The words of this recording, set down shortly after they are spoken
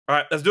All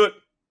right, let's do it.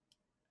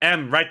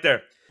 M right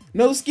there.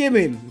 No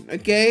skimming,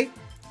 okay?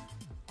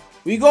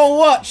 We gonna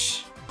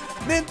watch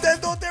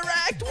Nintendo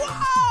Direct.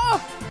 Whoa!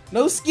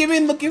 No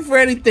skimming, looking for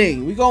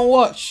anything. We gonna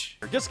watch.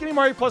 Just getting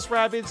Mario plus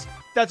Rabbids.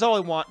 That's all I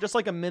want. Just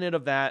like a minute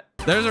of that.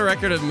 There's a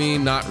record of me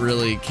not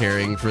really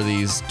caring for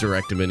these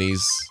direct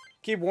minis.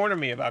 Keep warning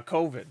me about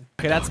COVID.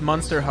 Okay, that's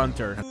Monster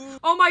Hunter.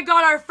 Oh my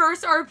god, our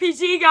first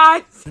RPG,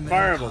 guys!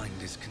 Fire Emblem.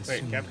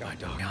 Wait,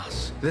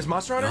 Capcom. This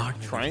Monster Hunter?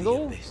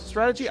 Triangle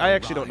strategy? I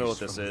actually don't know what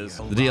this is.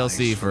 The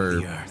DLC for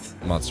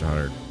Monster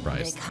Hunter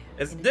Rise.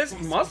 Is this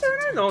Monster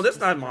Hunter? No, this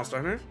is not Monster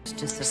Hunter.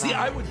 See,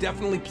 I would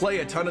definitely play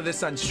a ton of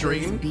this on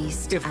stream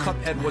if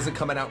Cuphead wasn't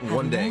coming out in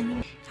one day.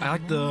 I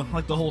like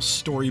the whole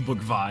storybook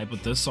vibe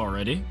with this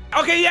already.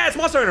 Okay, yeah, it's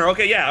Monster Hunter.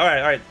 Okay, yeah, all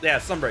right, yeah,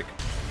 Sunbreak.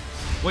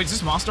 Wait, is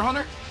this Monster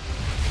Hunter?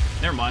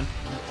 Never mind.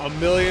 A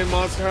million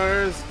Monster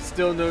Hunters,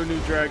 still no new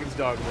Dragon's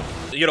Dogma.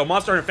 You know,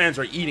 Monster Hunter fans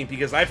are eating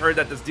because I've heard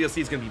that this DLC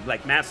is gonna be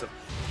like massive.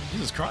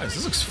 Jesus Christ,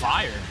 this looks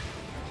fire.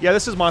 Yeah,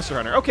 this is Monster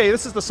Hunter. Okay,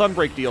 this is the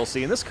Sunbreak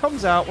DLC, and this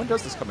comes out. When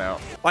does this come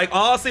out? Like,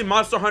 honestly,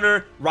 Monster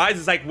Hunter Rise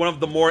is like one of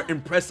the more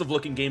impressive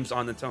looking games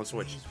on Nintendo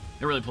Switch.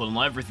 They're really pulling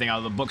everything out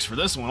of the books for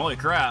this one. Holy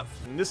crap.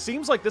 And this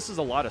seems like this is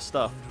a lot of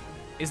stuff.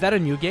 Is that a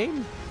new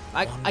game?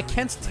 I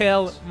can't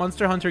tell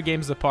Monster Hunter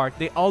games apart.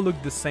 They all look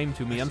the same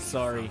to me. I'm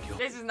sorry.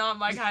 This is not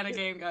my kind of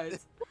game,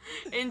 guys.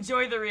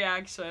 Enjoy the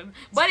reaction.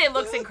 But it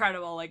looks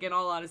incredible. Like, in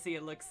all honesty,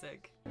 it looks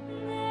sick.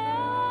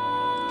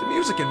 The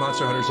music in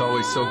Monster Hunter is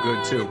always so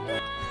good, too.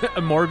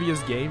 A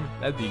Morbius game?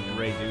 That'd be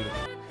great, dude.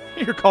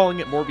 You're calling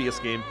it Morbius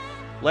game.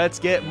 Let's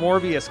get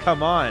Morbius,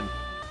 come on.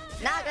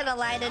 Not gonna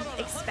lie, the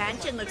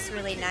expansion looks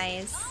really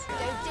nice.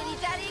 No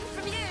dilly-dallying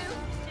from you.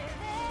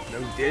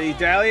 No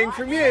dilly-dallying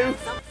from you.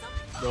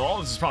 Bro, all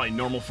this is probably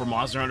normal for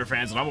Monster Hunter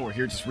fans, and I'm over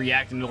here just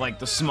reacting to like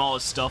the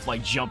smallest stuff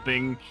like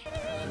jumping.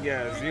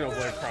 Yeah,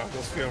 Xenoblade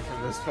Chronicles feel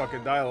from this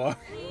fucking dialogue.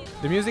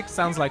 The music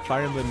sounds like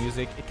Fire Emblem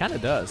music. It kind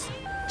of does.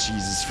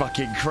 Jesus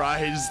fucking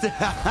Christ.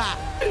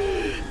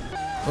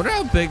 Wonder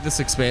how big this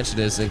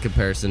expansion is in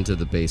comparison to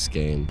the base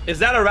game. Is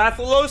that a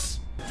Rathalos?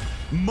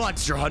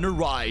 Monster Hunter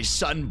Rise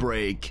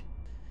Sunbreak.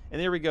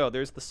 And there we go.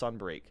 There's the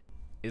Sunbreak.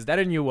 Is that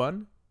a new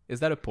one? Is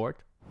that a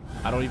port?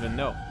 I don't even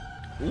know.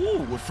 Ooh,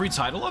 with free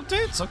title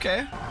updates?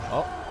 Okay.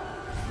 Oh,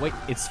 wait,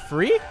 it's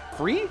free?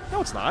 Free?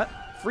 No, it's not.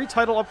 Free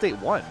title update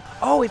 1.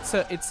 Oh, it's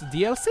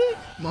DLC?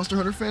 Monster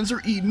Hunter fans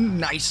are eating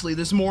nicely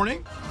this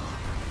morning.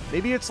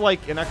 Maybe it's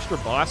like an extra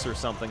boss or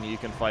something you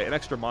can fight, an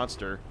extra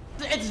monster.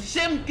 It's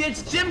Jim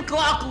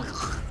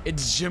Glock.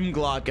 It's Jim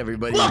Glock,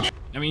 everybody. I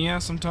mean, yeah,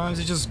 sometimes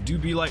it just do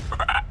be like,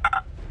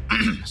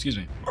 excuse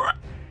me.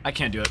 I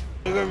can't do it.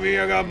 Look at me,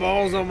 I got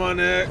balls on my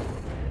neck.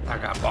 I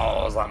got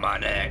balls on my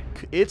neck.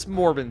 It's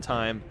Morbin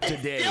time.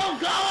 Today. It's still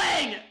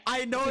going!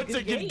 I know it's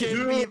a good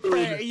game,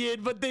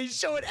 but they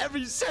show it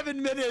every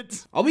 7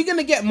 minutes. Are we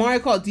gonna get Mario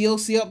Kart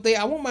DLC update?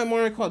 I want my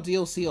Mario Kart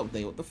DLC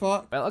update. What the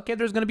fuck? Well, okay,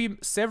 there's gonna be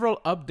several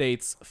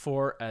updates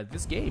for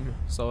this game,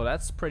 so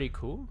that's pretty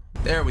cool.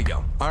 There we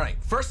go. All right,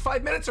 first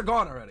 5 minutes are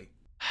gone already.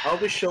 I'll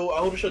be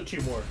show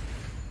 2 more.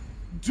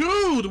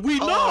 Dude, we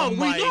know,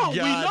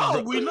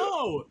 we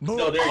know.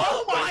 No,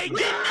 oh my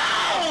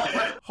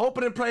god!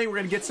 Hoping and praying we're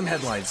gonna get some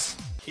headlines.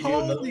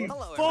 Holy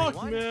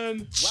fuck,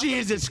 man.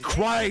 Jesus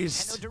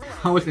Christ.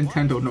 How is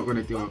Nintendo not going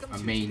to do a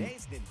main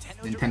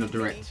Nintendo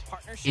Direct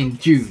in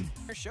June?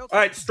 All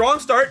right, strong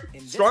start.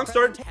 Strong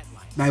start.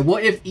 Like,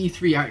 what if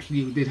E3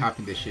 actually did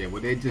happen this year?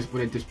 Would they just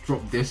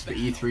drop this for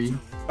E3?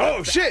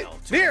 Oh shit!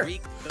 Nier!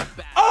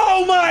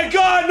 Oh my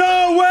god,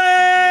 no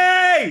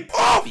way!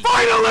 Oh,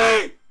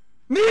 finally!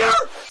 Nier?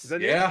 Is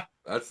that Yeah,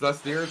 that's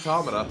Nier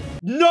Automata.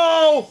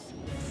 No!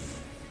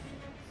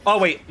 Oh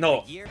wait,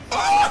 no. The year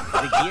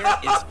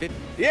is 50.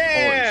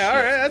 Yeah,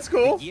 all right, that's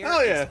cool.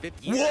 Hell yeah.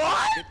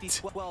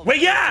 What?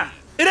 Wait, yeah!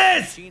 It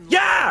is!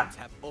 Yeah!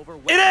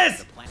 It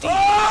is!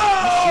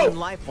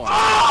 Oh!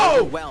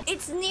 Oh!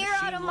 It's Nier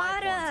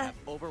Automata!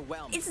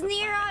 It's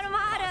Nier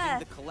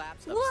Automata!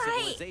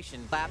 Why?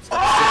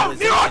 Oh!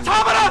 Nier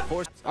Automata!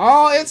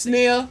 Oh, it's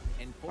Nier.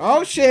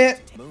 Oh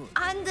shit.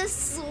 On the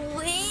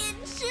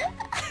Switch?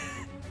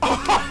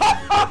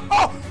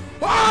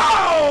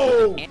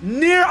 Wow!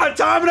 Nier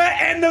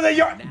Automata, end of the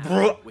year.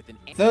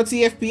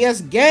 30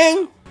 FPS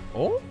gang.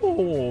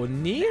 Oh,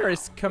 Nier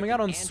is coming out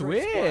on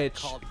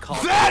Switch.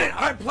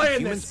 I'm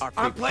playing this.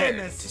 I'm playing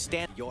this.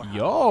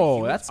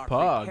 Yo, that's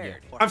pug.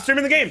 I'm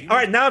streaming the game. All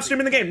right, now I'm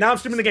streaming the game. I'm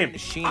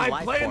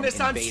playing this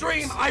on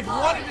stream. I've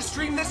wanted to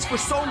stream this for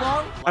so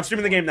long. I'm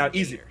streaming the game now.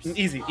 Easy.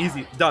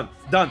 Done.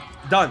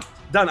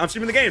 I'm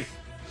streaming the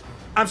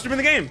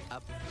game.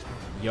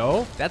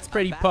 Yo, that's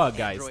pretty pug,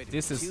 guys.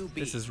 This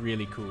is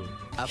really cool.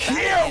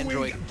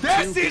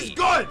 This is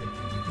good.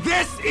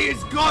 This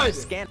is good.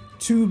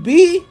 To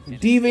be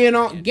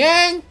DeviantArt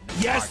gang.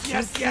 Yes.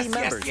 Yeah,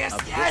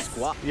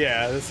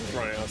 this is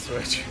running on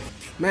Switch.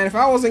 Man, if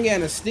I wasn't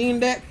getting a Steam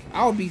Deck,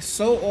 I would be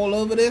so all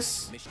over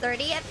this.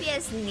 30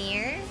 FPS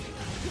Nier?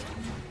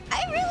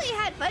 I really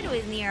had fun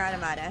with Nier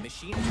Automata.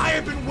 I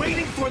have been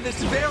waiting for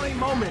this very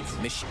moment.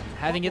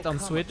 Having it on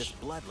Switch,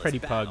 pretty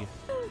pug.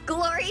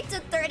 Glory to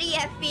 30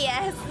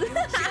 FPS.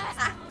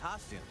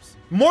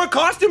 More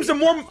costumes and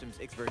more.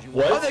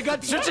 Oh, they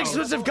got such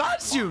exclusive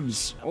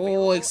costumes.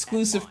 Oh,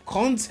 exclusive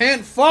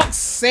content. Fuck's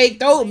sake,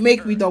 don't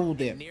make me double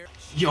dip.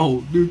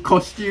 Yo, new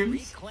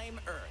costumes.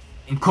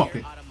 I'm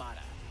copying.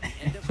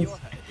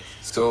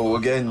 So we're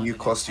getting new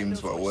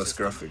costumes but worse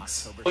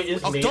graphics.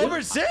 October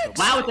 6th!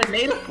 Wow, it's a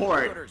native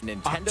port.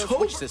 Nintendo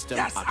Switch system.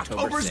 Yes,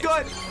 October's 6th.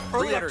 good.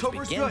 Early Pre-orders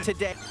October's begin good.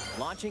 today.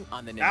 Launching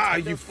on the Nintendo Ah,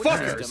 you Switch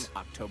fuckers. system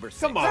October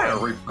 6th. Come I on.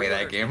 gotta replay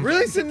that game.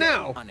 Release it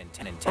now. On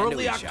Nintendo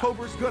Early eShop.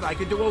 October's good. I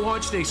could do a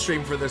launch day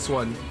stream for this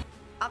one.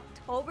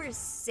 October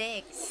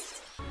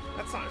 6th.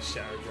 That's not a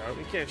shadow drop.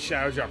 You can't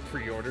shadow drop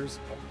pre-orders.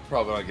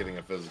 Probably not getting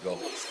a physical.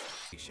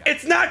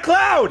 It's not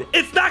Cloud!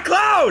 It's not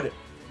Cloud!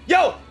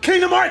 Yo,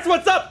 Kingdom Hearts,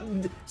 what's up?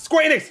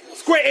 Square Enix,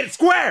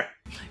 Square!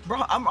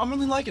 Bro, I'm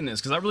really liking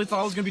this because I really thought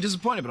I was gonna be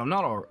disappointed, but I'm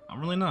not.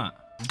 I'm really not.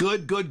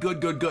 Good.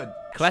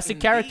 Classic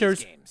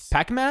characters.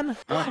 Pac-Man?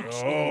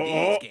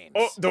 Oh,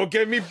 don't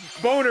get me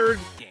bonered.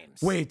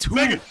 Wait, two.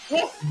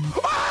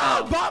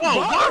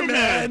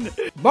 Bomberman!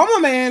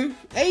 Bomberman.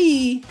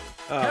 Hey.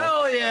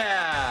 Hell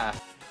yeah!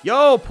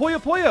 Yo, Puyo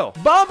Puyo.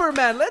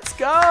 Bomberman, let's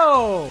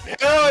go!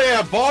 Hell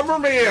yeah,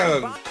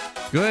 Bomberman!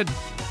 Good.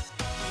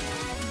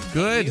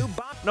 Good.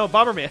 No,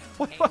 Bomberman.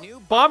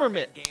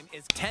 Bomberman.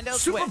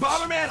 Super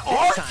Bomberman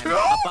R2?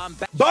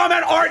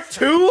 Bomberman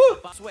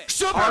R2?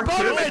 Super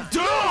Bomberman 2!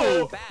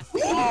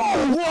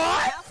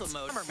 What?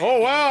 Oh,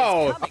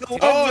 wow.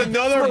 Oh,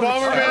 another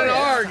Bomberman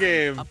R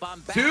game.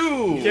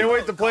 2! Can't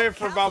wait to play it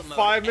for about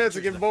 5 minutes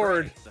and get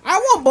bored. I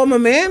want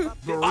Bomberman.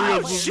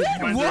 Oh shit,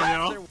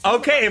 what?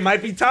 Okay, it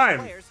might be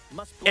time.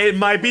 It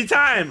might be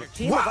time.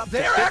 Wow,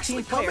 they're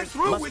actually coming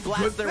through with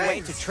good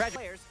things.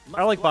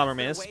 I like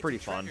Bomberman. This is pretty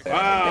fun.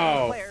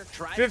 Wow.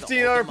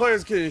 15 other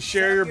players can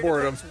share your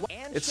boredom.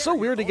 It's so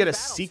weird to get a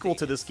sequel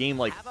to this game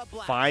like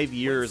 5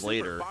 years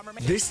later.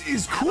 This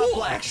is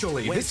cool,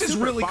 actually. This is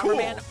really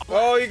cool.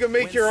 Oh, you can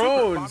make your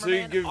own, so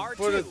you can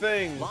put a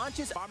thing.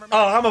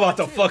 Oh, I'm about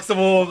to fuck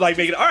someone like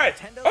making it. All right,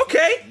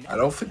 okay. I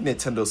don't think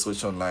Nintendo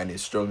Switch Online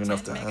is strong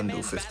enough to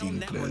handle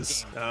 15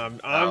 players. I'm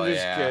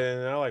just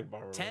kidding. I like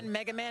Bomberman. 10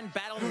 Megaman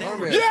Battle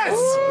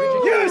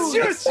Yes!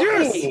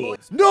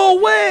 Yes! No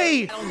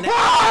way!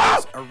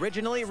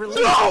 Originally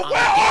released on the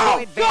Game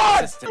Boy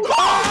Advance system.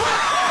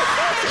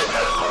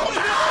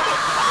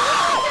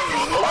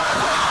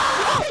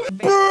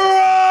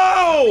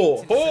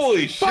 Bro!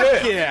 Holy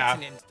Fuck yeah!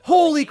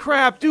 Holy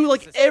crap, dude,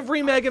 like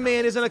every Mega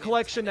Man is in a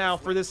collection now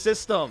for this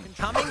system.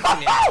 Coming to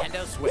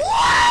Nintendo Switch.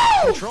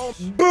 Control.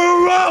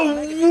 Bro,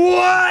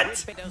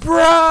 what?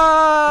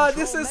 Bruh,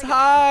 this is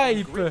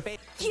hype.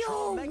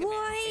 Yo, what?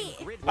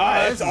 Oh,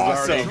 that's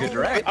awesome.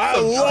 I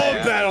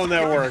love Battle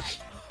Network.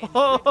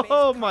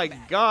 Oh my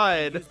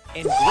god.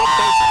 In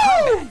grid-based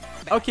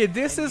combat. Okay,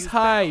 this is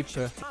hype.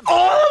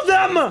 All of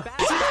them!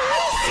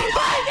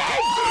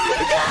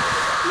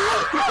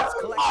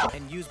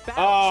 And use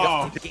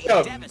Oh, to gain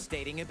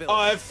devastating ability.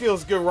 Oh, that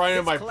feels good right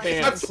in my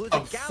pants.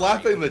 I'm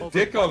slapping the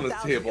dick on the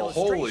table.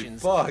 Holy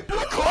fuck. Bro!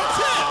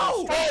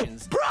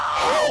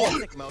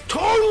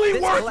 Totally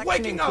worth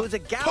waking up!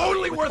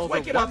 Totally worth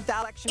waking up!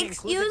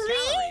 Excuse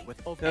me?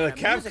 The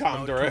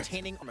Capcom direct.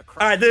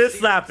 Alright, this is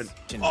slapping.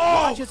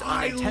 Oh,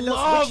 I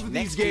love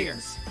these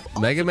games!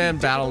 Mega Man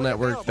Battle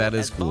Network, that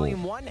is cool.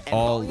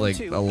 All, like,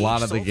 a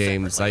lot of the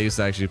games, I used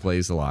to actually play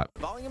these a lot.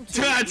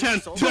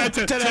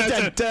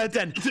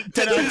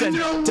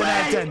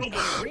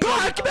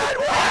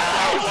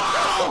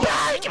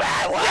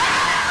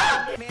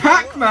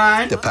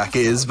 Pac-Man! The pack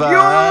is back.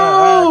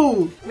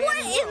 Yo! What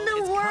in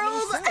the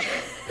world?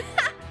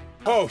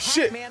 Oh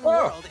shit! Pac-Man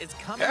World is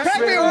coming.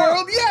 Pac-Man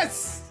World,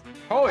 yes!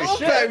 Holy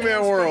shit.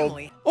 Pac-Man World.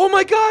 Oh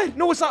my god!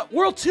 No, it's not.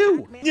 World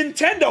 2!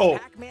 Nintendo!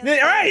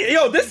 Alright,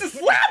 yo, this is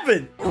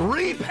slapping!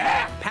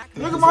 Re-Pac!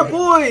 Look at my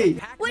boy!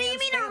 What do you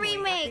mean a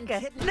remake?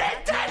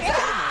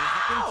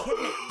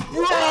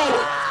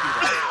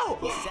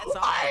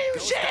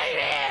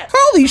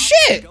 Holy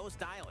shit!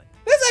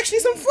 There's actually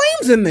some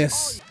flames in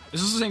this.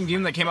 Is this the same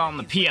game that came out on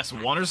the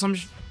PS1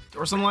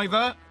 or something like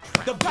that?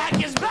 The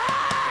pack is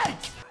back!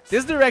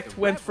 This direct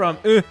went from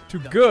to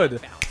good.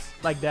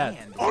 Like that.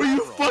 Are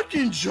you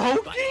fucking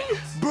joking?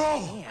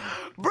 Bro!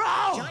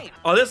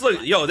 Oh,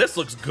 this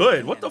looks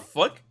good. What the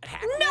fuck?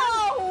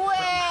 No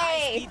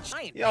way!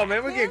 Yo,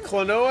 man, we get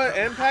Klonoa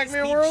and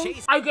Pac-Man World?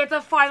 I get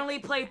to finally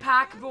play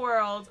Pac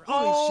World.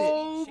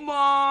 Oh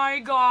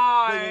my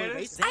god.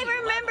 I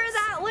remember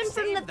that one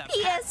from the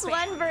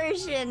PS1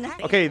 version.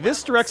 Okay,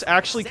 this direct's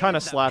actually kind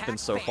of slapping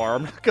so far,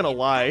 I'm not gonna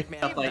lie.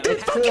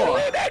 It's cool.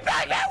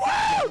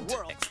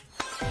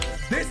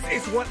 This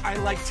is what I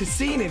like to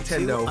see,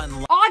 Nintendo.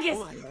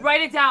 August,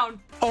 write it down.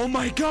 Oh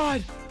my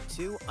god!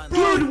 Dude, what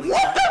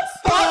the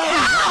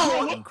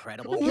fuck?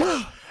 Incredible.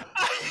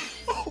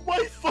 Oh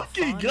my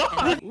fucking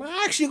god!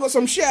 I actually got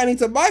some shit I need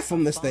to buy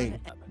from this thing.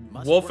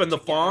 Wolf and the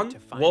Fawn?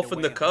 Wolf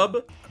and the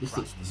Cub? This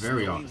looks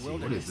very artsy.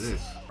 What is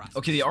this?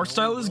 Okay, the art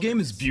style of this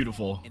game is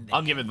beautiful.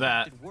 I'll give it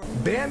that.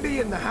 Bambi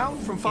and the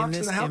Hound from Fox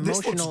and the Hound.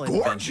 This looks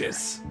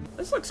gorgeous.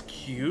 This looks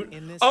cute.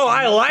 Oh,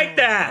 I like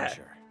that!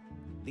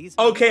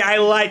 Okay, I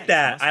like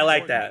that. I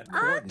like that.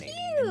 Oh,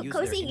 cute.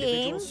 Cozy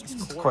game.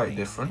 It's quite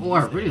different. Oh,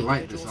 I really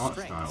like this art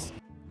style.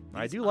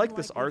 I do like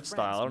this art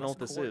style. I don't know what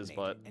this is,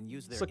 but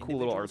it's a cool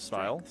little art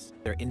style.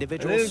 Their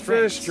individual I didn't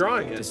finish strengths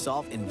drawing it. to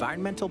solve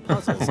environmental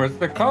puzzles. Where's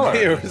the color?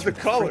 Hey, where's the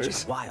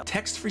colors?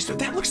 Text-free story.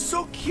 That looks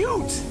so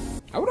cute.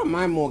 I wouldn't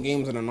mind more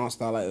games in an art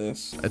style like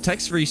this.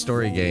 Text-free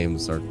story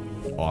games are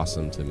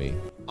awesome to me.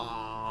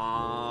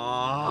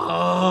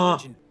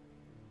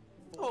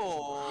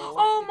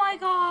 Oh my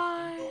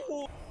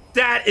god.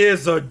 That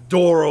is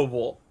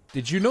adorable.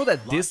 Did you know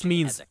that this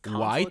means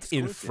white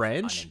in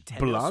French?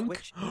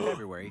 Blanc?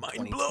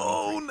 Mind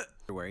blown!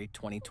 February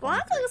 2023.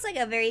 Blanc looks like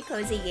a very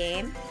cozy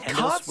game.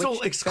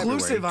 Console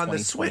exclusive on the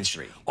Switch.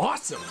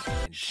 Awesome.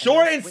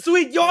 Short and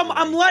sweet. Yo,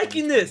 I'm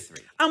liking this.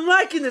 I'm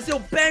liking this. Yo,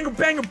 banger,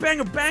 banger,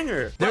 banger,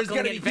 banger. There's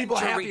gonna be people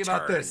happy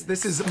about this.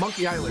 This is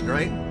Monkey Island,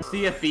 right?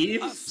 Sea of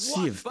Thieves?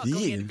 Sea of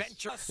Thieves.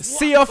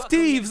 Sea of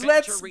Thieves,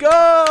 let's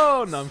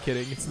go! No, I'm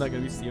kidding. It's not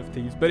gonna be Sea of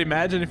Thieves. But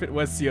imagine if it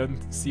was Sea of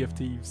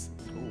Thieves.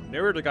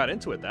 Never got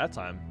into it that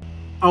time.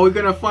 Are we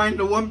gonna find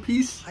the One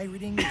Piece?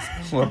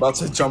 We're about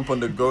to jump on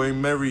the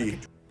Going Merry.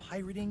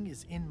 Pirating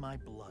is in my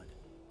blood.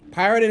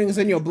 Pirating is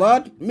in your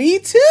blood? Me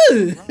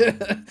too!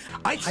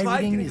 I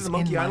tried getting into the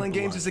Monkey Island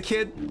games as a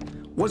kid.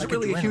 Wasn't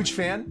really a huge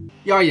fan.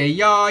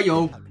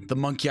 Yo. The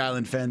Monkey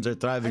Island fans are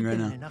thriving right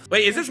now.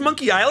 Wait, is this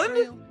Monkey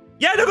Island?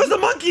 Yeah, there goes the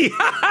monkey.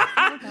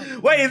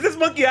 Wait, is this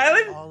Monkey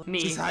Island?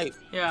 Me.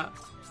 Yeah.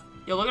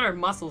 Yo, look at her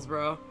muscles,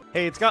 bro.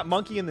 Hey, it's got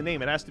monkey in the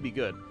name. It has to be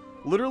good.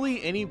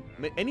 Literally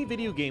any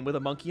video game with a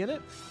monkey in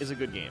it is a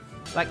good game.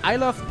 Like, I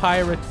love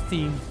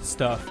pirate-themed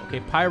stuff. Okay,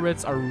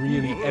 pirates are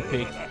really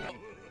epic.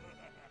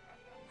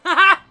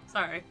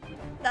 Sorry.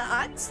 The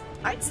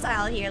art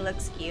style here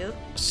looks cute.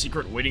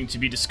 Secret waiting to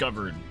be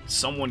discovered.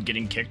 Someone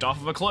getting kicked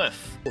off of a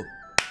cliff.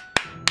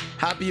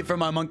 Happy for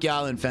my Monkey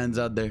Island fans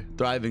out there,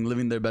 thriving,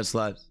 living their best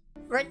lives.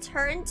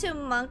 Return to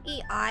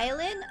Monkey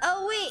Island?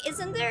 Oh wait,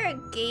 isn't there a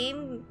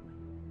game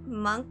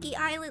Monkey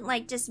Island?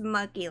 Like just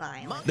Monkey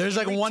Island? There's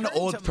like one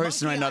old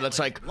person right now that's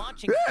like,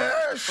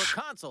 yes!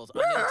 For consoles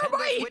on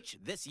Nintendo Switch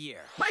this year.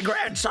 My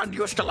grandson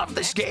used to love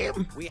this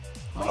game.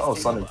 Oh,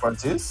 Sonic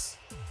Frontiers.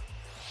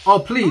 Oh,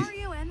 please.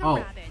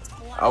 Oh.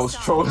 I was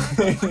trolling.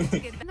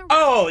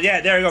 Oh,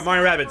 yeah, there you go,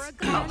 Mario Rabbids.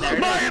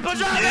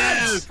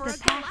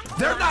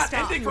 They're not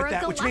ending with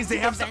that, which means they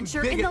have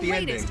something big at the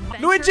ending.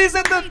 Luigi's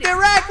in the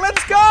direct,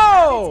 let's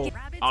go!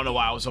 I don't know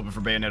why I was hoping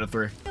for Bayonetta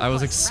 3. I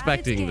was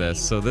expecting this,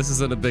 so this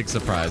isn't a big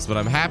surprise, but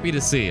I'm happy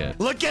to see it.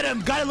 Look at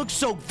him, guy looks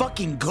so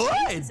fucking good.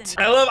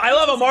 I love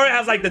how Mario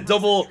has like the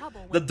double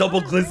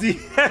glizzy.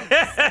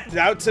 It's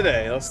out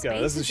today. Let's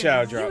go. This is a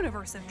shadow drop.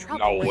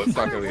 No, it's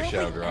not gonna be a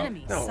shadow drop.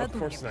 No, of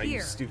course not,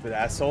 you stupid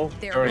asshole.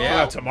 It's already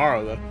out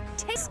tomorrow though.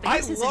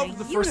 I love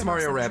the first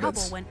Mario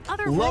Rabbids.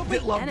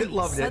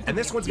 Loved it. And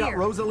this one's got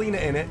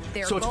Rosalina in it,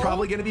 so it's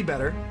probably gonna be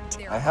better.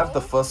 I have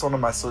the first one on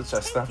my Switch.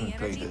 I still haven't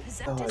played it.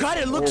 God,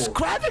 it looks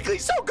graphically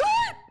so good.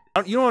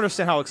 You don't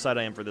understand how excited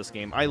I am for this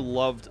game. I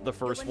loved the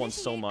first one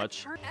so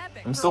much.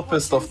 I'm still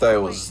pissed off that it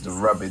was the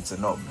Rabbids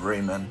and not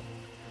Rayman.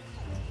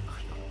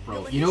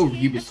 Bro, you know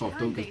Ubisoft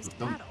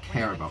don't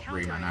care about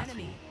Rayman at all.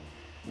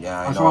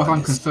 Yeah, I as know. far as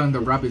I'm concerned,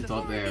 the Rabbids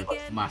are their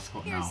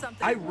mascot now.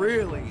 I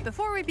really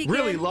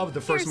love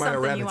the first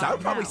Mario Rabbids. I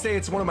would probably say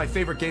it's one of my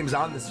favorite games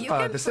on this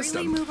the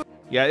system.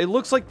 Yeah, it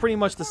looks like pretty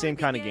much the same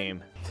kind of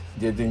game.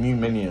 They're the new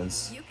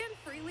minions.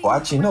 Well,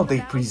 actually, no,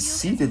 they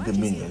preceded the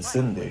minions,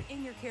 didn't they?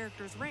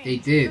 They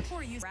did.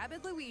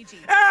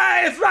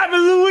 Hey, it's Rabbid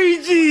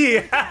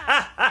Luigi!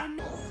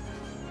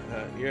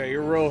 Yeah,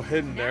 you're real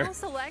hidden there.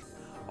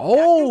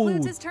 Oh,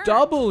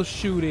 double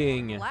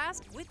shooting.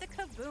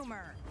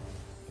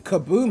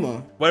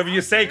 Kaboomer. Whatever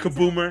you say,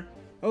 Kaboomer.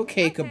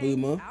 Okay,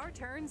 Kaboomer.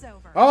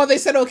 Oh, they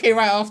said okay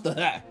right after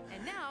that.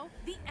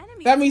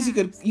 That means you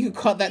could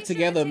cut that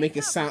together and make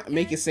it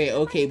say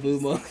okay,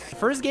 Boomer.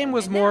 First game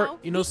was more,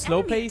 you know,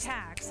 slow paced.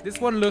 This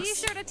one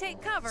looks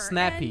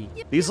snappy.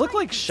 These look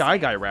like Shy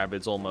Guy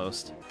Rabbids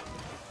almost.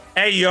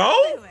 Hey yo!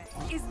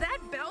 Is that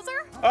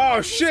Bowser?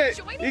 Oh shit!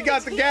 He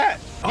got the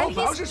gat. Oh,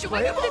 Bowser's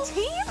playable.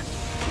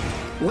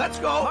 Let's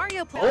go!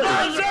 Mario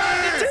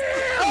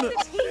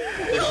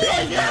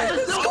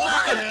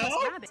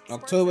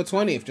October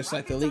 20th, just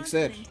like the leak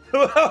said.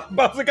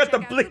 Bowser got the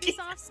blicky.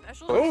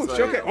 Oh,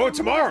 showcase. Oh,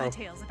 tomorrow.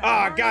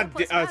 Ah, god.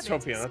 It's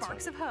 12 p.m.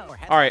 That's fine.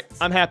 All right,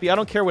 I'm happy. I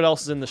don't care what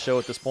else is in the show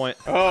at this point.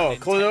 Oh,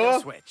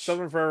 Klonoa?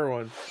 Something for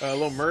everyone. A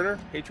little murder,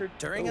 hatred.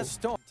 During a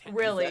storm.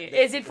 Really?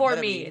 Is it for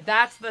me?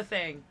 That's the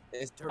thing.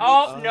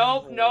 Oh,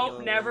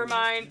 nope, never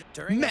mind.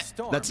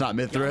 That's not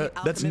Mithra.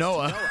 That's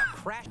Noah.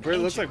 It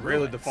looks like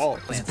Rayla Default.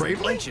 It's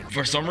Bravely?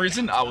 For some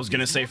reason, I was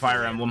gonna say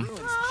Fire Emblem.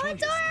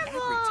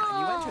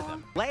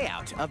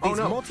 Layout of these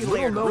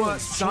multi-layered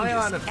rooms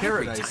Scion of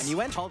Paradise.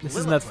 This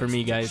is not for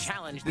me, guys.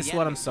 This is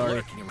what I'm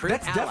sorry.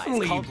 That's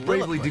definitely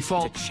Bravely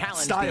Default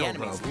style,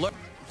 bro.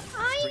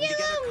 Oh, yeah,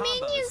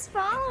 minions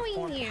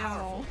following you.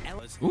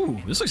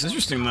 Ooh, this looks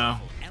interesting though.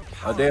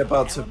 Are they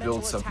about to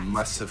build some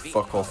massive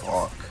fuck-off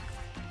arc?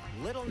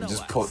 And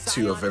just put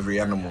 2 of every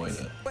animal in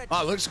it.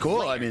 Oh, it looks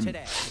cool. I mean,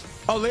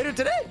 Oh, later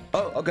today?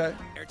 Oh, okay.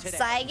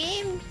 Side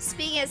game?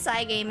 Speaking of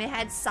side game, it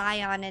had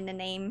Scion in the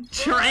name.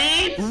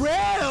 Train?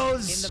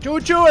 Rails!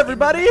 Choo-choo,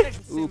 everybody!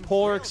 Ooh,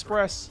 Polar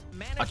Express.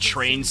 A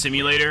train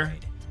simulator?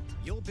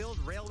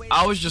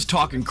 I was just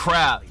talking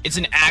crap. It's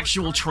an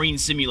actual train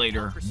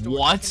simulator.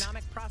 What?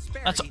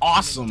 That's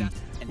awesome.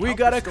 We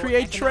gotta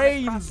create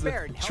trains!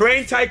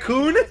 Train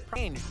Tycoon?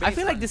 I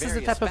feel like this is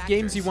the type of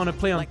games you want to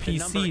play on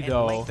PC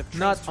though,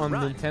 not on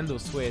Nintendo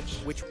Switch.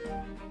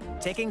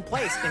 Taking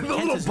place in The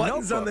little Kenta's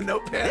buttons notebook. on the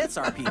notepad. This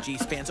RPG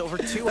spans over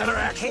 200 That are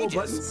actual pages.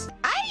 buttons.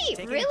 I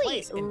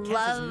really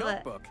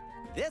love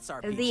This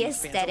RPG the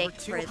spans aesthetic over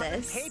for 200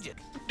 this. pages.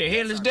 The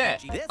hell is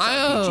that?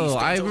 Oh,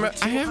 I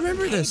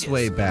remember this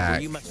way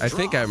back. I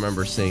think I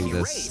remember seeing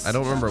this. I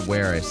don't remember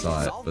where I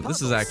saw it, but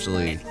this is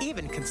actually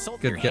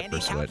good get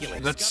for Switch.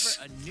 That's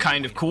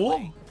kind of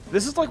cool.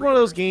 This is like one of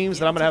those games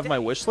that I'm gonna have on my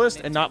wish list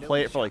and not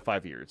play it for like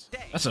 5 years.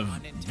 That's a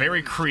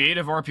very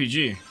creative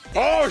RPG.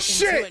 Oh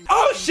shit!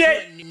 Oh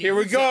shit! Here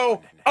we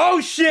go!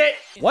 Oh shit!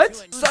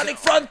 What? Sonic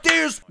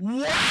Frontiers!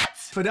 What?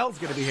 Fidel's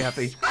gonna be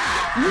happy.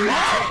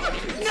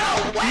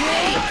 No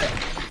way!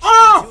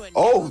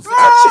 Oh,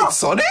 that shit,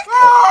 Sonic?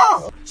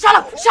 Shut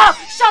up! Shut up!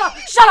 Shut up!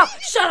 Shut up!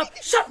 Shut up!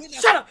 Shut up!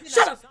 Shut up!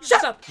 Shut up!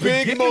 Shut up!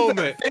 Big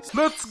moment!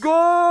 Let's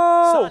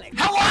go!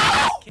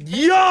 Hello!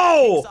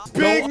 Yo!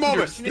 Big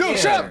moment! No,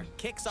 shut up!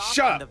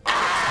 Shut up!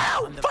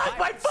 Fuck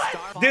my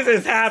foot! This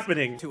is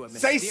happening.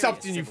 Say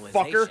something, you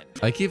fucker!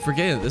 I keep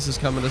forgetting that this is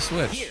coming to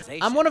Switch.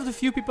 I'm one of the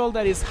few people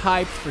that is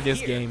hyped for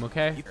this game,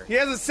 okay? He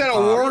hasn't said a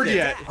word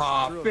yet.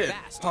 Pop it.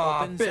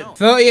 Pop it.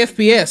 30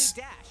 FPS.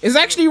 It's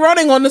actually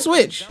running on the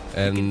Switch.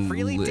 And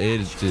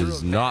it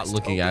is not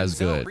looking as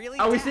good.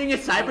 Are we seeing a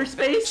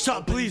cyberspace?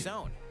 Stop, please.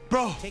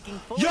 Bro.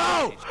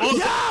 Yo!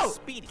 Yo!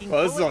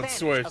 Well, this is on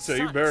Switch, so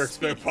you better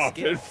expect pop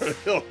in for the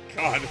oh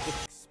god.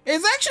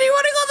 It's actually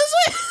running on the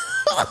Switch.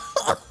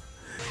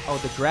 Oh,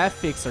 the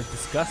graphics are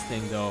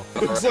disgusting though.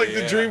 Looks like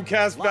the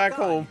Dreamcast back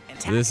home.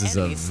 This is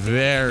a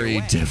very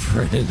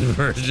different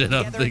version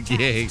of the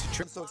game.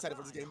 I'm so excited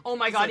for this game. Oh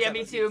my god, yeah,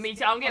 me too, me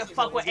too. I don't give a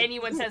fuck what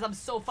anyone says. I'm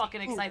so fucking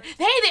excited.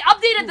 Hey, they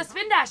updated the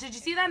spin dash. Did you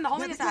see that in the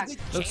homing attack?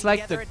 Looks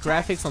like the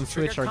graphics on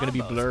Switch are gonna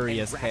be blurry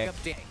as heck.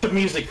 The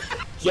music.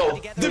 Yo.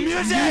 The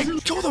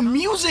music! Yo, the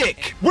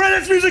music! Where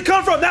did this music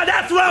come from? Now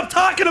that's what I'm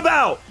talking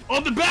about!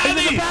 On the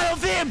battle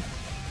theme!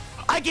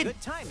 I can...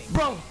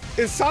 Bro.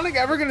 Is Sonic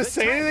ever gonna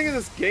say anything in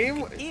this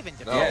game?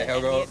 Yeah,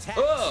 he'll go.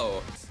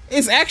 Oh!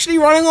 It's actually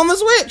running on the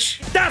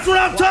Switch. That's what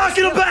I'm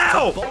talking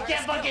about!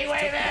 Can't fucking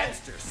wait, man.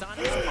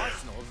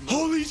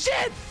 Holy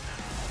shit!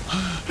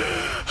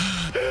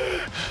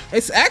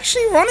 It's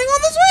actually running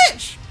on the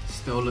Switch.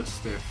 Still looks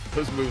stiff.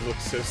 Those moves look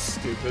so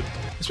stupid.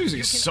 This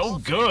music is so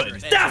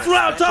good. That's what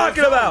I'm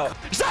talking about!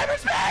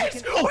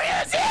 Cyberspace!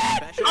 Where is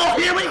it? Oh,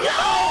 here we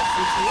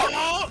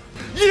go!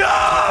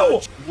 Yo!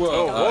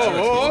 Whoa, whoa,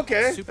 whoa,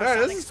 okay. Alright,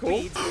 this is cool. No,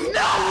 wait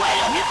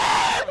a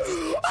minute!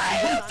 I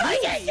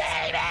fucking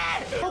hate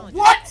it!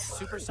 What?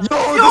 Yo,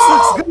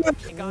 this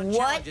looks good.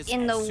 What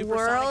in the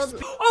world?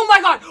 Oh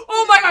my god!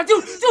 Oh my god!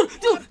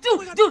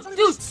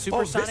 Dude!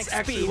 Supersonic this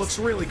actually looks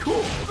really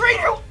cool.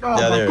 Oh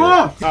my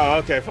god! Oh,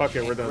 okay, fuck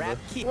it, we're done.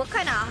 What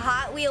kind of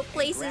Hot Wheel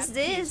place is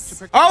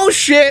this? Oh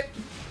shit!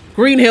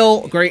 Green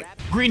Hill, great.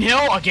 Green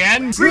Hill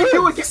again? Green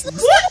Hill again.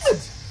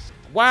 What?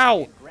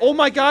 Wow. Oh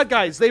my god,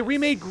 guys. They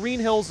remade Green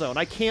Hill Zone.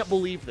 I can't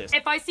believe this.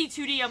 If I see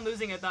 2D, I'm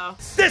losing it though.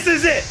 This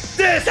is it!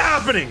 This is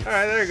happening!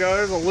 Alright, there you go.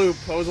 There's a loop.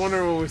 I was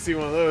wondering when we see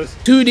one of those.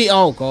 2D.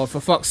 Oh god, for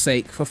fuck's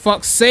sake! For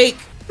fuck's sake!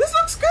 This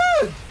looks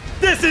good.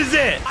 This is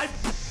it!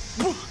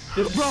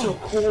 This is so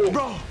cool.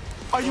 Bro,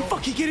 are you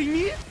fucking kidding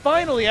me?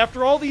 Finally,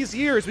 after all these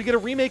years, we get a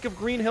remake of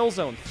Green Hill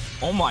Zone.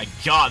 Oh my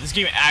god, this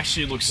game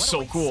actually looks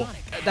so cool.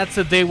 That's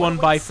a day one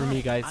buy for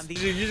me, guys.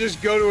 You just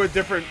go to a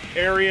different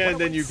area and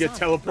then you get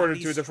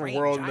teleported to a different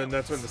world and then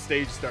that's when the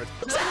stage starts.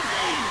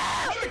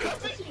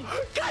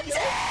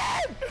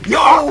 Yo,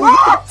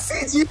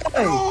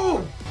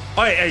 CGI.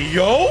 Hey,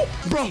 yo!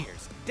 Bro.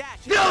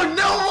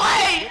 No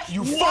way!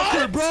 You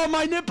fucker, bro,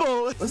 my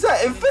nipple. Was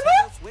that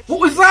Infinite? What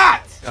was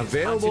that?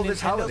 Available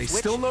this holiday.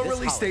 Still no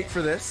release date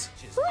for this.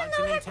 Who in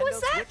the heck was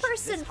that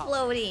person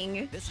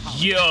floating?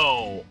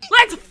 Yo!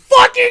 Let's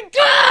fucking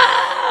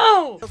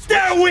go!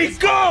 There we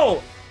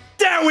go!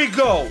 There we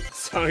go!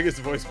 Sonic is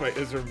voiced by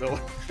Ezra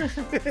Miller.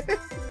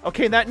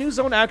 Okay, that new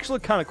zone actually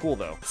looked kind of cool,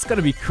 though. It's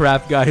gonna be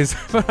crap, guys,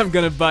 but I'm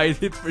gonna buy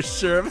it for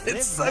sure.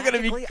 It's still gonna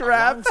be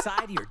crap.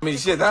 I mean,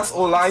 shit, that's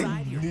all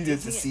I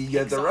needed to see.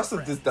 Yeah, the rest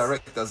of this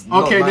direct does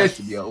not match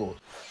to be at all.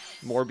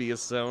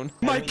 Morbius Zone.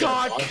 My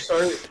god! I'm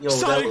sorry. Yo,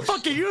 Sonic,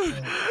 fucking you!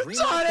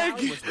 Sonic!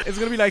 It's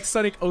gonna be like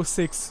Sonic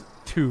 06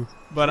 2,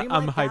 but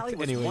I'm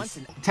hyped anyways.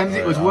 Tends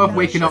it was worth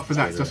waking up for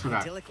that, just for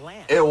that.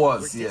 It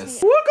was,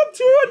 yes. Welcome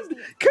to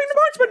Kingdom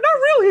Hearts, but not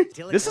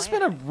really! This has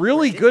been a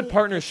really good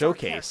partner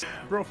showcase.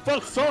 Bro,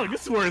 fuck Sonic,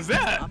 this is where it's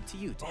at.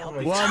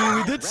 Well, I mean,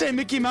 we did say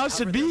Mickey Mouse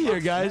should be here,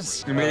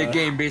 guys. We made a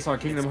game based on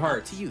Kingdom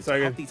Hearts. So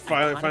I can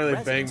finally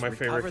bang my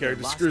favorite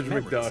character, Scrooge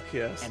McDuck,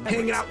 yes.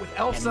 Hanging out with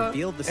Elsa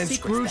and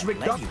Scrooge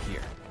McDuck.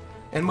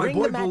 And my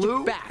boy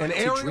Baloo and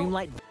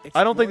Ariel.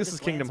 I don't think this is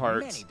Kingdom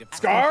Hearts.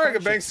 Scar? I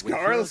can bang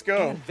Scar. Let's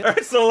go.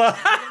 Ursula.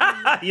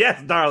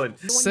 Yes, darling.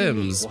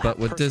 Sims, but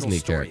with Disney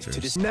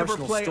characters. Never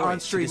play on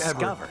stream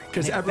ever,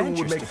 because everyone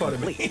would make fun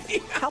of me.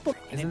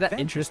 Isn't that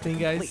interesting,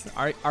 guys?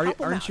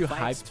 Aren't you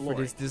hyped for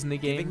this Disney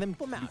game?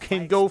 You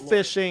can go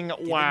fishing.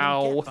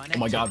 Wow. Oh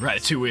my god,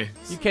 Ratatouille.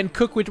 You can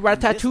cook with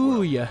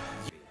ratatouille.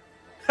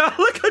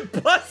 Look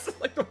at Buzz.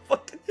 Like the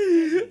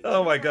fucking.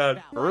 Oh my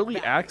god. Early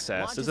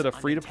access. Is it a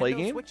free-to-play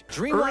game?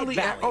 Dreamlight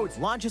Valley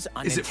launches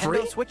on Is it Nintendo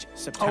free? Switch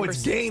September Oh,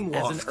 it's game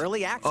as loft. an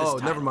early access Oh,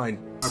 title. never mind.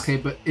 Okay,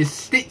 but is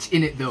Stitch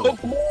in it though?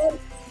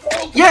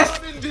 Yes!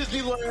 In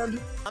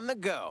Disneyland. On the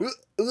go.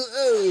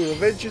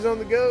 Adventures on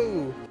the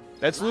go.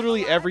 That's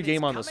literally every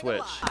game on the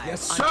Switch.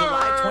 Yes, On sir.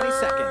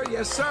 July 22nd.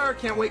 Yes, sir.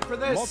 Can't wait for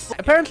this.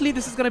 Apparently,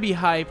 this is gonna be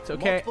hyped,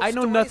 okay? I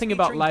know nothing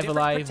about Live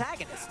Alive,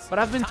 but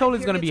I've been told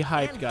it's gonna be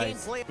hyped,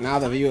 guys. Now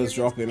the video is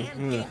dropping.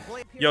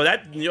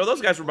 Yo,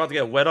 those guys were about to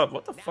get wet up.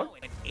 What the fuck?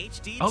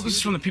 Oh, this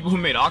is from the people who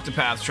made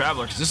Octopath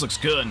Traveler, because this looks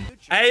good.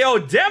 Hey, yo,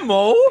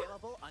 demo.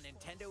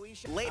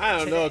 I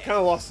don't know. It kind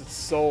of lost its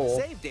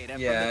soul.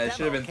 Yeah, it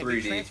should have been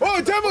 3D.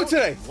 Oh, demo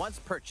today. Once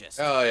purchased.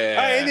 Oh,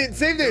 yeah. I didn't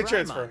save data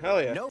transfer.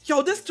 Hell yeah.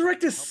 Yo, this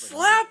direct is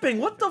slapping.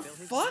 What the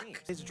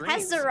fuck? Has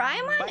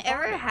Doraemon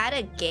ever had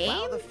a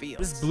game?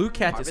 This blue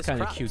cat is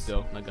kind of cute,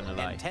 though. Not gonna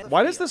lie.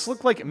 Why does this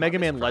look like Mega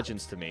Man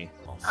Legends to me?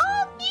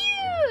 Oh, cute!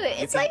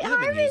 It's like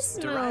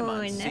Harvest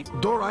Moon.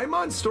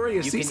 Doraemon Story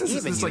of Seasons?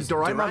 Is this like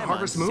Doraemon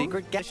Harvest Moon?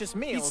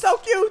 He's so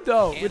cute,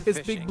 though, with his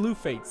big blue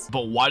face.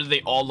 But why do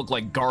they all look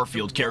like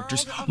Garfield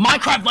characters?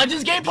 Minecraft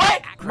Legends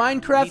gameplay?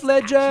 Minecraft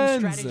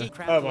Legends!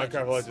 Oh,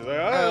 Minecraft Legends.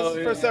 Oh, this is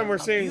the first time we're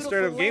seeing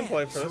straight up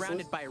gameplay for this.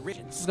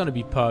 This is gonna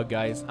be pug,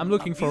 guys. I'm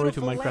looking forward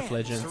to Minecraft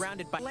Legends.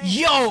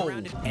 Yo!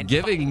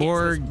 Giving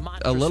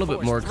a little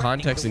bit more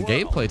context and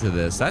gameplay to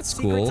this. That's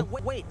cool.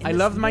 I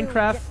loved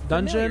Minecraft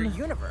Dungeon,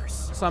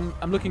 so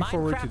I'm looking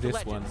forward to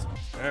this one.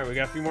 All right, we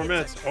got a few more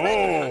minutes.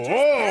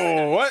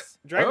 Oh, what?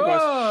 Dragon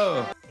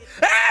Quest.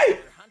 Hey!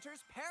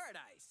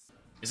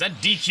 Is that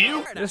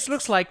DQ? This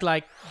looks like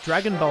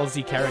Dragon Ball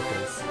Z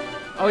characters.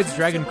 Oh, it's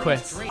Dragon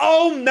Quest.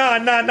 Oh,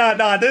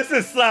 nah. This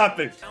is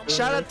slapping.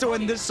 Shout out to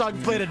when this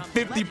song played at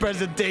 50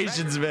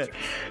 presentations, man.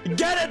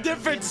 Get a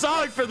different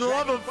song for the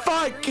love of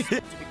fuck.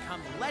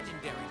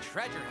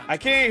 I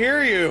can't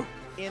hear you.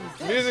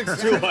 Music's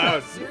too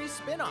loud.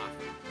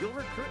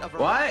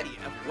 What?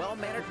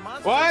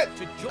 What?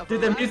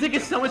 Dude, the music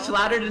is so much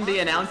louder than the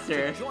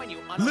announcer.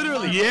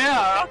 Literally,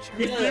 yeah.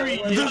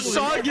 The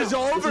song is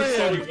over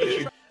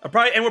here. I'll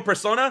probably end with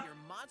Persona.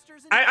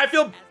 I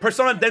feel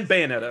Persona then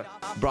Bayonetta.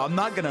 Bro, I'm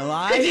not gonna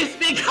lie. Did you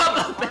speak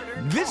up?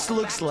 This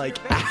looks like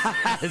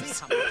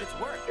ass.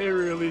 It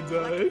really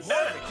does.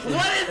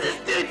 What is this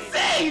dude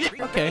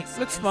saying? Okay,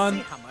 looks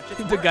fun.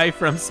 The guy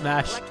from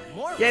Smash.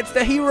 Yeah, it's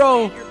the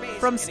hero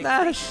from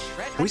Smash.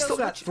 We still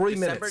got 3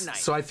 minutes,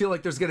 so I feel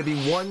like there's gonna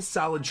be one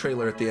solid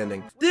trailer at the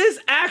ending. This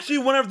is actually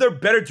one of their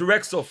better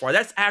directs so far.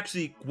 That's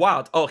actually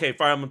wild. Oh, okay,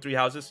 Fire Emblem 3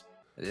 Houses.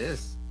 It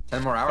is.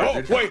 10 more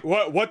hours. Oh, wait,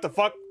 what the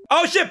fuck?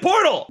 Oh shit,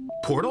 Portal!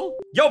 Portal?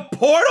 Yo,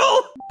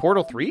 Portal?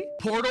 Portal 3?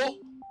 Portal?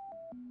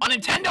 On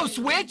Nintendo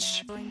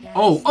Switch?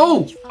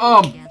 Portal.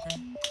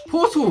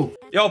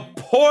 Yo,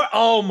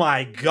 oh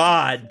my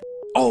god.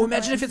 Oh,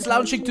 imagine if it's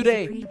launching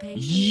today.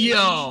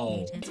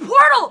 Yo! It's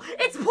Portal!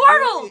 It's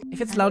Portal!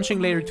 If it's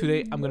launching later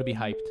today, I'm gonna be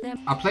hyped.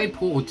 I played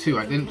Portal 2.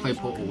 I didn't play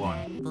Portal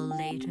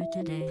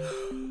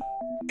 1.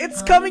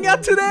 It's coming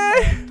out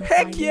today!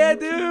 Heck yeah,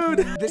 dude!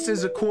 This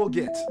is a cool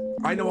get.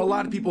 I know a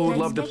lot of people would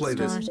love to play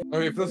this. I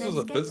mean, if this was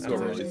a physical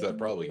release, I'd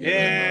probably get it.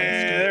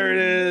 Yeah, there it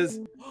is.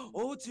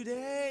 Oh,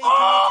 today.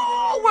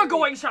 Oh, we're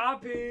going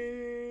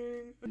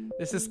shopping.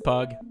 This is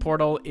Pug.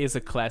 Portal is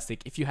a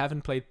classic. If you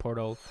haven't played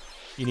Portal,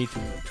 you need to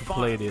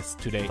play this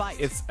today.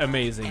 It's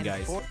amazing,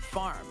 guys.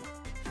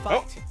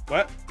 Oh,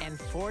 what? And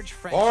forge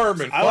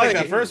Farm and I like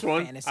that fight. first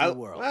one.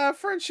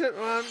 Friendship,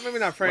 maybe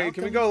not friendship.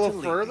 Can we go a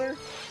little further?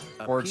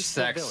 Forge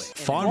sex.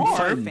 Farm,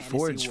 fun,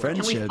 forge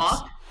friendships.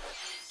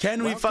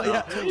 Can we fuck?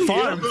 Yeah.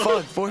 Farm,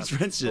 fuck, forge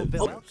friendships.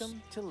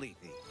 Welcome to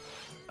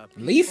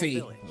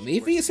Leafy.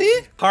 Leafy is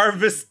here?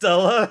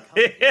 Harvestella.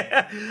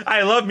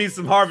 I love me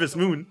some Harvest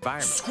Moon.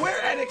 Square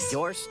Enix.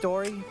 Your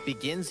story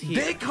begins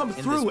here. They come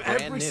through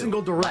every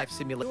single direct.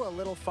 A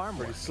little farm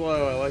work.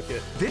 Slow, I like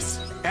it. This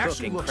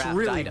actually Cooking looks craft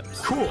really items.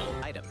 cool.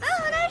 Oh,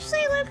 it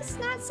actually looks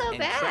not so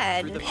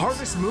bad.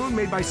 Harvest Moon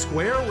made by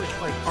Square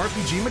with like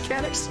RPG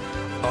mechanics.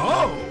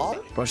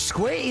 Oh! Bro,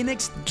 Square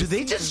Enix, do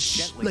they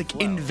just like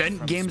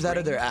invent games out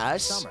of their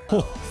ass?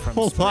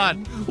 Hold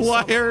on.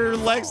 Why are her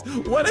legs?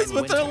 What is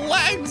with their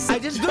legs? I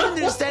just don't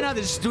understand how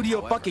the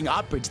studio fucking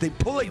operates. They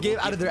pull a game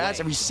out of their ass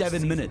every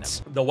 7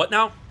 minutes. The what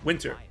now?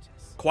 Winter.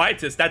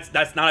 Quietus.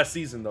 That's not a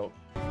season though.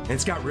 And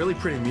it's got really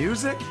pretty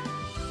music.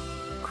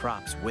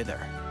 Crops wither.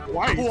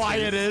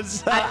 Quiet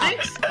is. I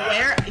think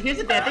Square. Here's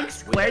the thing. I think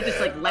Square just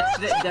like lets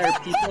their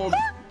people.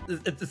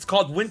 It's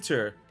called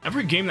Winter.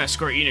 Every game that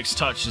Square Enix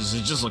touches,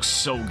 it just looks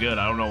so good.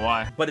 I don't know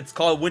why. But it's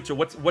called Winter.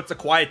 What's a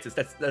quietus?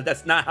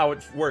 That's not how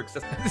it works.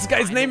 This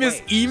guy's name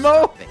is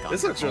Emo?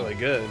 This looks really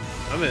good.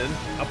 I'm in.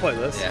 I'll play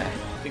this. Yeah,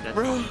 I think that's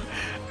Bro,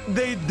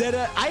 They did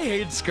it. I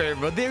hate Square,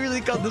 but they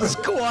really got this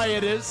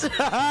quietest.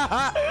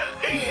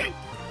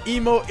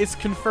 Emo is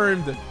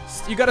confirmed.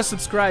 You gotta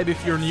subscribe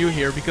if you're new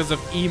here because of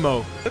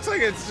Emo. Looks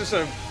like it's just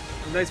a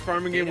nice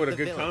farming game with a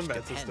good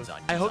combat system.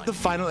 I hope the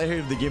final area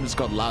of the game is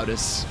called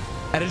Loudest.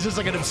 And it's just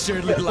like an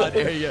absurdly loud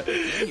area.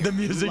 The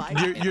music,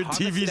 your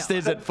TV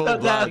stays at full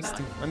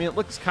blast. I mean, it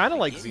looks kind of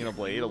like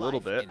Xenoblade a little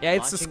bit. Yeah,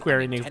 it's a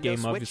Square Enix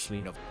game,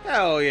 obviously.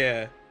 Hell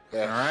yeah. All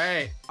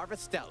right.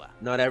 Harvestella.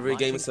 Not every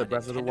game is a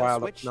Breath of the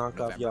Wild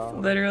knockoff, y'all.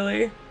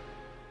 Literally.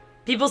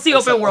 People see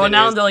open world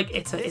now and they're like,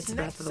 it's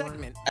Breath of the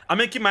Wild. I'm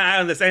gonna keep my eye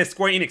on this, and it's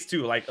Square Enix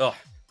too. Like, oh,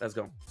 let's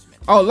go.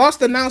 Oh,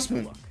 lost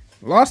announcement.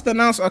 Lost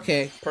announcement.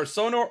 Okay.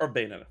 Persona or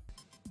Bayonetta?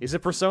 Is it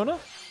Persona?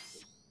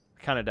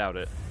 I kind of doubt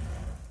it.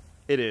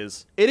 It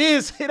is. It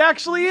is. It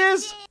actually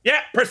is.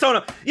 Yeah,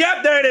 Persona.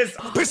 Yep, there it is.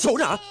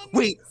 Persona.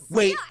 Wait.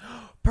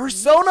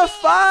 Persona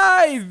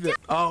 5.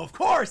 Oh, of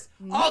course.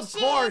 Of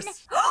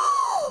course.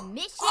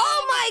 Mission.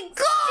 Oh my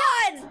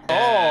god! Oh,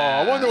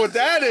 I wonder what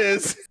that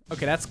is.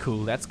 Okay, that's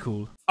cool. That's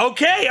cool.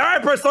 Okay, all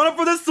right, Persona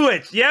for the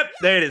Switch. Yep,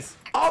 there it is.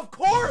 Of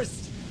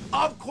course.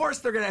 Of course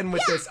they're gonna end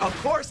with this. Of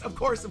course.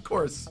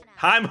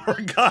 Hi,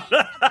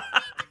 Morgana.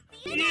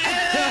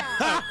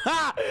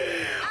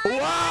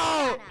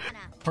 Wow.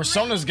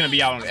 Persona's gonna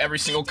be out on every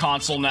single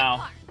console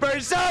now.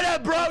 Persona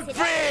broke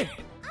free.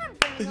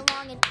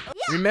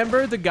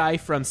 Remember the guy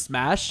from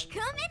Smash?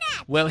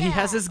 Well, he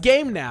has his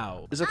game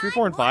now. Is it 3,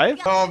 4, and 5?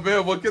 Oh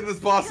man, what could this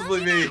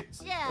possibly be?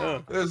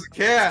 There's a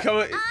cat.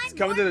 It's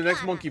coming to the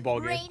next Monkey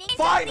Ball game.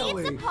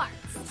 Finally.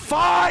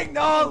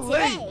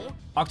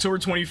 October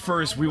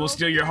 21st, we will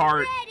steal your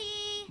heart.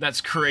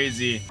 That's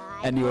crazy.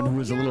 Anyone who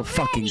was a little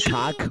fucking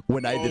cock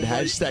when I did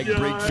hashtag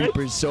break free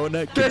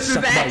Persona can This is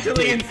suck my actually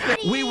dick.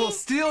 insane. We will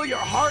steal your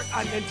heart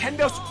on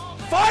Nintendo's.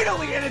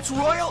 Finally, and it's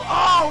royal.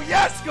 Oh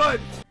yes, good.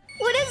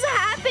 What is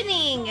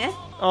happening?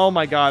 Oh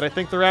my god, I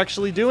think they're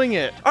actually doing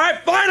it. All right,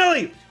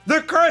 finally,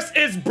 the curse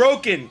is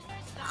broken.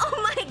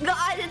 Oh my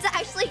god, it's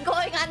actually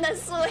going on the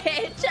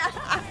Switch.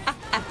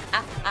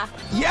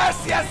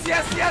 Yes.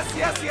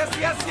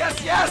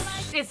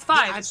 It's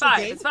 5. It's 5.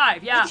 It's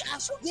 5. Yeah. The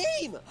actual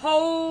game.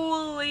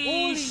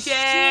 Holy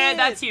shit.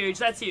 That's huge.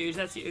 That's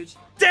huge.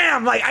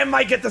 Damn, like I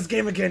might get this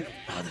game again.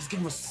 Oh, this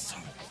game was so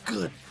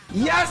good.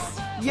 Yes.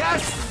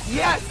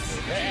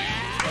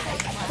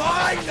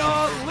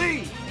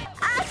 Finally.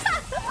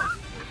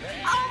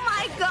 Oh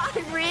my god,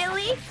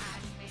 really?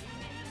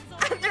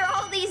 After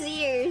all these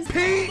years.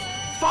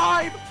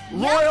 P5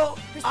 Royal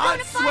on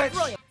Switch.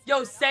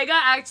 Yo, Sega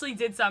actually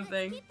did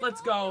something.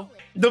 Let's go.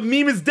 The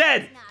meme is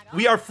dead.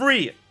 We are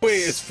free.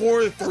 Wait, is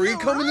 4 and 3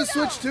 coming to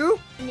Switch too?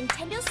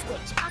 Nintendo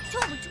Switch,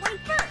 October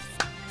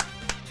 21st.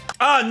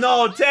 Oh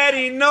no,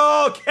 Teddy,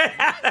 no. Get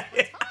out of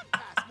here.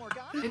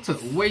 It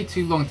took way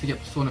too long to get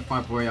Persona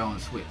 5 Royale on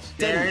Switch.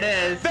 There it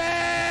is.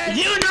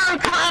 You know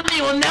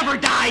comedy will never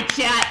die,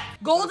 chat.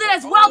 Golden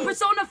as well,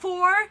 Persona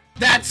 4.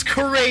 That's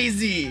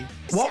crazy.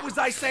 What was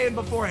I saying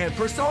beforehand?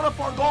 Persona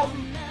 4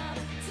 Golden.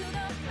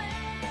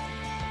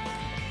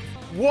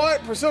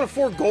 What? Persona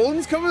 4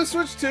 Golden's coming to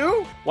Switch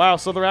too? Wow,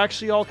 so they're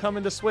actually all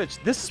coming to Switch.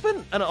 This has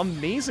been an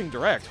amazing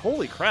direct.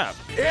 Holy crap.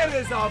 It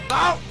is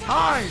about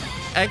time.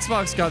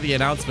 Xbox got the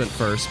announcement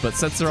first, but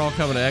since they're all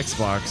coming to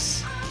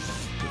Xbox,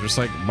 they're just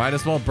like, might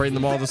as well bring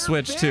them all to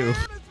Switch too.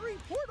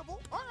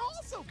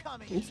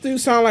 This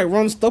dude sound like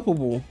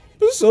Runstoppable.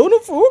 Persona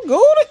 4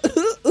 Golden.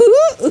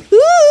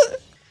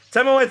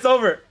 Tell me when it's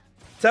over.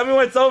 Tell me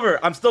when it's over.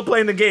 I'm still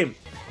playing the game.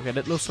 Okay,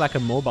 that looks like a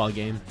mobile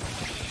game.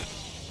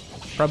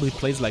 Probably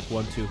plays like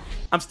one too.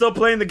 I'm still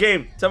playing the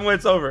game. Tell me when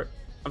it's over.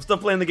 I'm still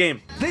playing the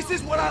game. This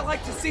is what I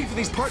like to see for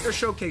these partner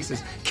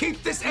showcases.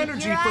 Keep this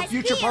energy for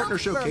future partner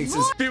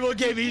showcases. People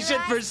gave me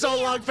shit for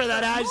so long for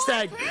that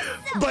hashtag,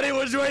 but it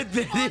was worth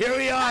it. Here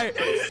we are.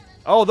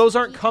 Oh, those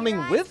aren't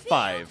coming with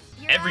 5.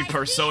 Every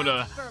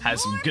Persona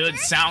has some good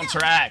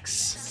soundtracks.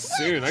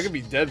 Soon, I could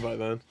be dead by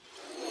then.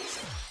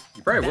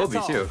 You probably will be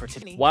too.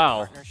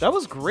 Wow, that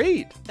was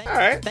great. All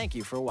right. Thank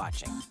you for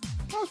watching.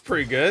 That was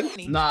pretty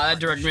good. Nah, that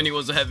Direct Mini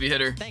was a heavy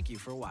hitter. Thank you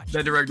for watching.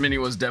 That Direct Mini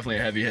was definitely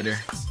a heavy hitter.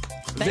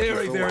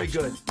 Very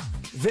good.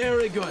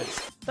 Very good.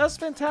 That's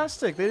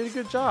fantastic. They did a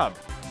good job.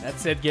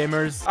 That's it,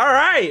 gamers. All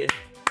right.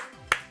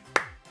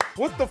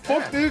 What the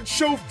fuck did it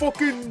show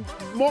fucking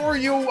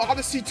Mario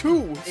Odyssey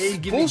 2? Hey,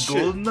 give me Bullshit.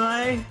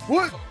 GoldenEye.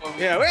 What?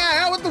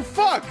 Yeah, what the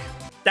fuck?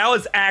 That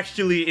was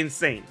actually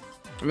insane.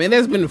 I mean,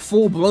 there's been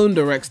full-blown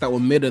directs that were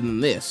midder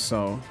than this,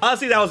 so.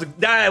 Honestly,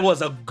 that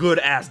was a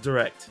good-ass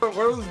direct.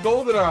 Where was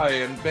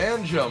GoldenEye and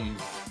Banjum?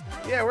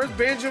 Yeah, where's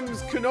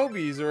Banjum's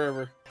Kenobis or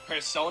whatever?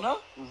 Persona,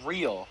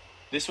 real.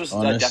 This was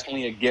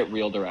definitely a get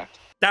real direct.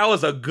 That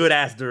was a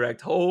good-ass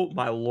direct. Oh,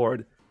 my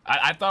lord.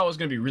 I thought I was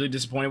going to be really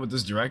disappointed with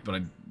this direct, but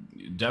I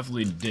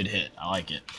definitely did hit. I like it.